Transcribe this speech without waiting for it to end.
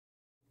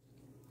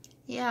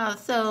Yeah,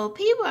 so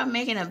people are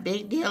making a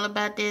big deal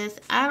about this.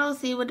 I don't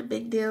see what the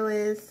big deal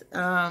is.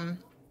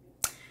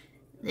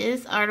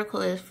 This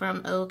article is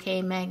from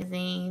OK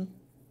Magazine.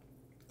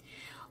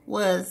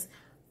 Was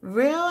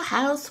Real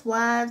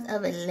Housewives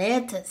of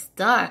Atlanta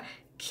star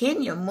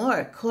Kenya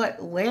Moore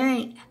caught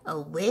wearing a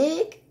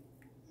wig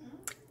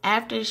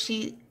after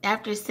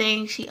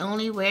saying she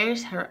only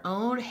wears her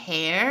own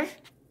hair?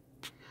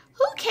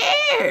 Who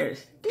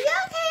cares? Do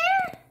y'all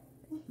care?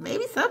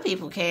 Maybe some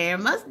people care.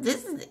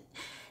 This is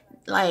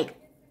like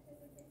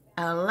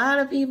a lot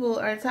of people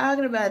are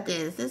talking about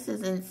this. This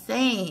is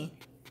insane.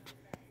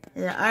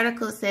 The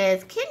article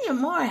says Kenya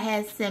Moore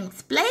has some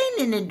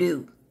explaining to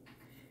do.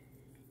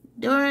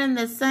 During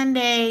the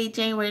Sunday,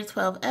 January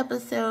 12th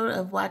episode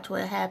of Watch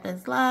What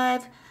Happens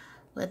Live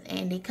with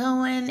Andy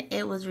Cohen,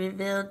 it was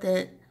revealed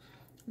that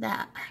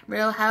the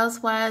Real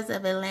Housewives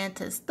of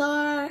Atlanta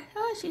star,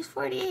 she's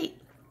 48.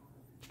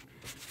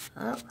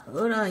 Oh,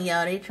 hold on,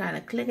 y'all. They trying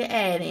to click an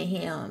ad in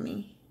here on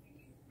me.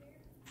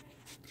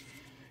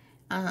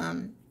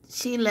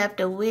 She left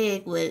a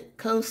wig with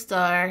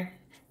co-star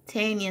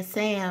Tanya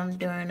Sam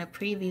during a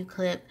preview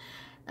clip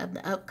of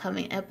the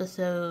upcoming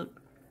episode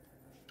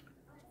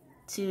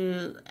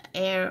to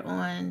air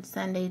on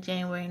Sunday,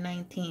 January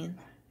 19th.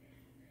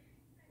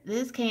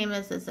 This came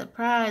as a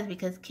surprise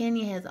because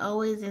Kenya has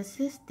always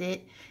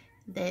insisted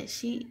that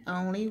she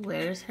only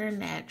wears her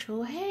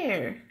natural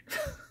hair.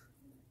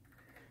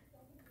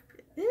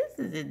 This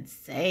is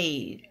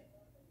insane.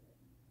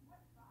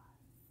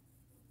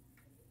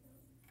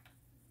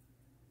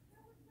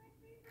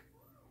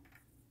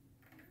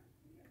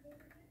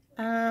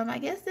 I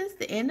guess that's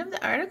the end of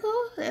the article.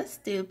 That's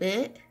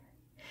stupid.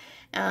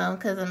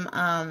 Because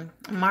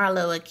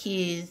Marlo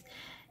accused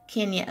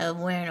Kenya of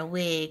wearing a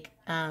wig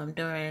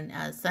during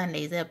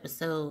Sunday's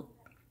episode.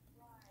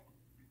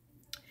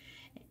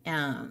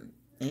 And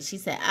she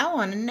said, I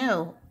want to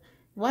know,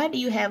 why do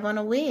you have on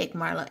a wig?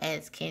 Marlo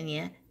asked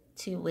Kenya,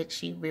 to which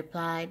she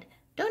replied,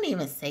 don't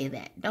even say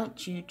that.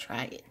 Don't you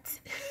try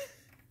it.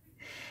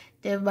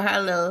 Then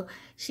Marlo,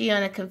 she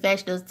on a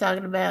confessional was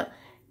talking about,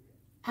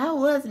 I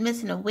was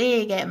missing a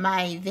wig at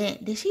my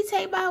event. Did she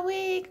take my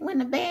wig when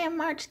the band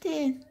marched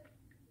in?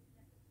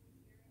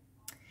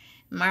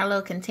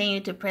 Marlo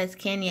continued to press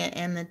Kenya,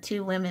 and the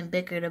two women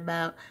bickered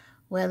about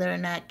whether or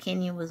not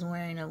Kenya was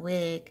wearing a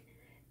wig.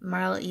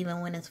 Marlo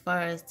even went as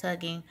far as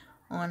tugging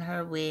on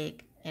her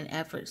wig in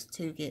efforts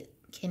to get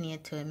Kenya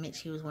to admit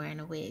she was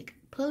wearing a wig.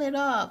 Pull it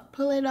off.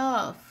 Pull it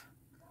off.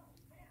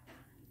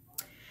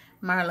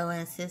 Marlo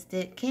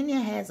insisted,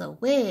 Kenya has a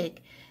wig,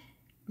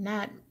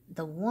 not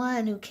the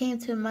one who came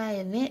to my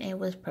event and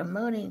was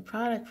promoting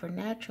product for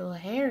natural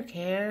hair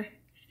care.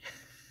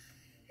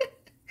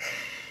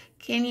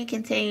 Kenya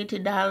continued to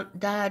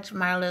dodge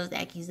Marlo's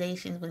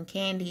accusations when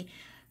Candy,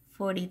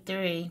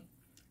 43,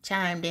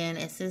 chimed in,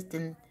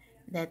 insisting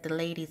that the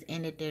ladies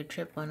ended their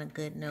trip on a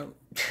good note.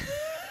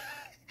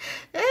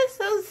 That's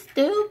so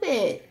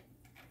stupid.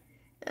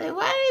 Like,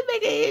 why do they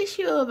make an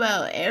issue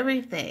about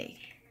everything?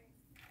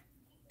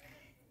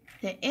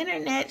 The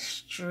internet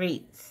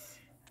streets.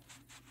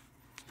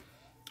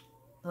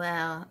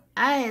 Well,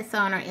 I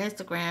saw on her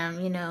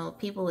Instagram,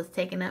 people was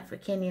taking up for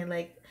Kenya.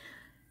 Like,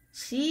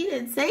 she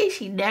didn't say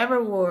she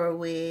never wore a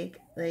wig.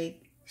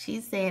 Like,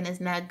 she's saying it's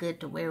not good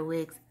to wear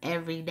wigs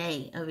every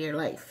day of your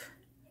life.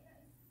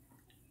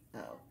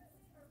 Oh.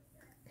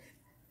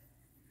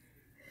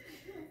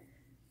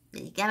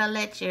 You gotta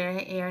let your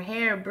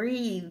hair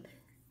breathe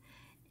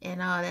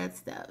and all that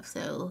stuff.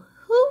 So,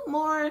 who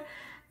more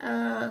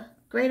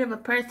great of a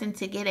person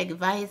to get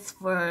advice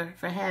for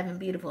having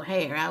beautiful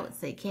hair? I would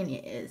say Kenya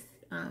is.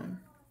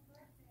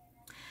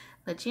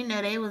 But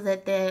they was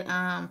at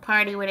that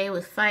party where they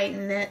was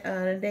fighting that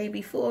the day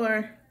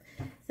before.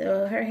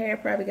 So her hair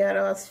probably got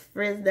all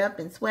frizzed up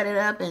and sweated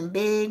up and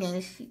big,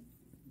 and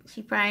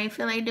she probably didn't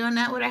feel like doing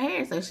that with her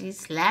hair. So she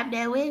slapped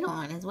that wig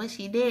on is what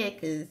she did,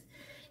 because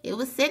it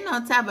was sitting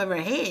on top of her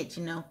head,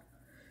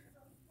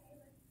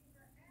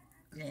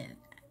 Yeah.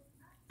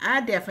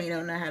 I definitely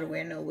don't know how to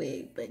wear no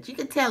wig, but you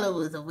could tell it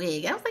was a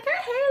wig. I was like, her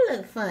hair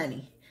looked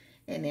funny.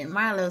 And then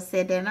Marlo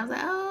said that, and I was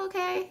like, oh,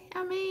 okay.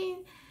 I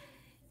mean,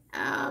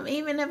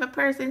 even if a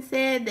person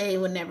said they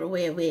would never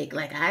wear a wig,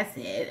 like I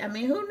said, I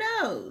mean, who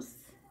knows?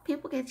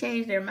 People can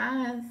change their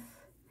minds.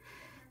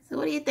 So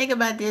what do you think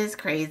about this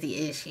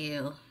crazy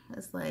issue?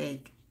 It's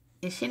like,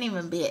 it shouldn't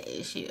even be an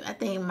issue. I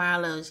think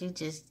Marlo, they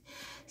just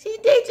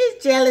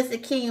jealous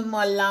of Kenya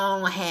more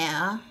long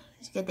hair.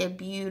 She got that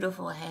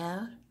beautiful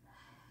hair.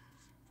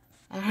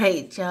 All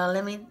right, y'all,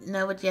 let me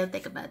know what y'all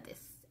think about this.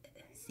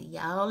 See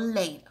y'all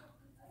later.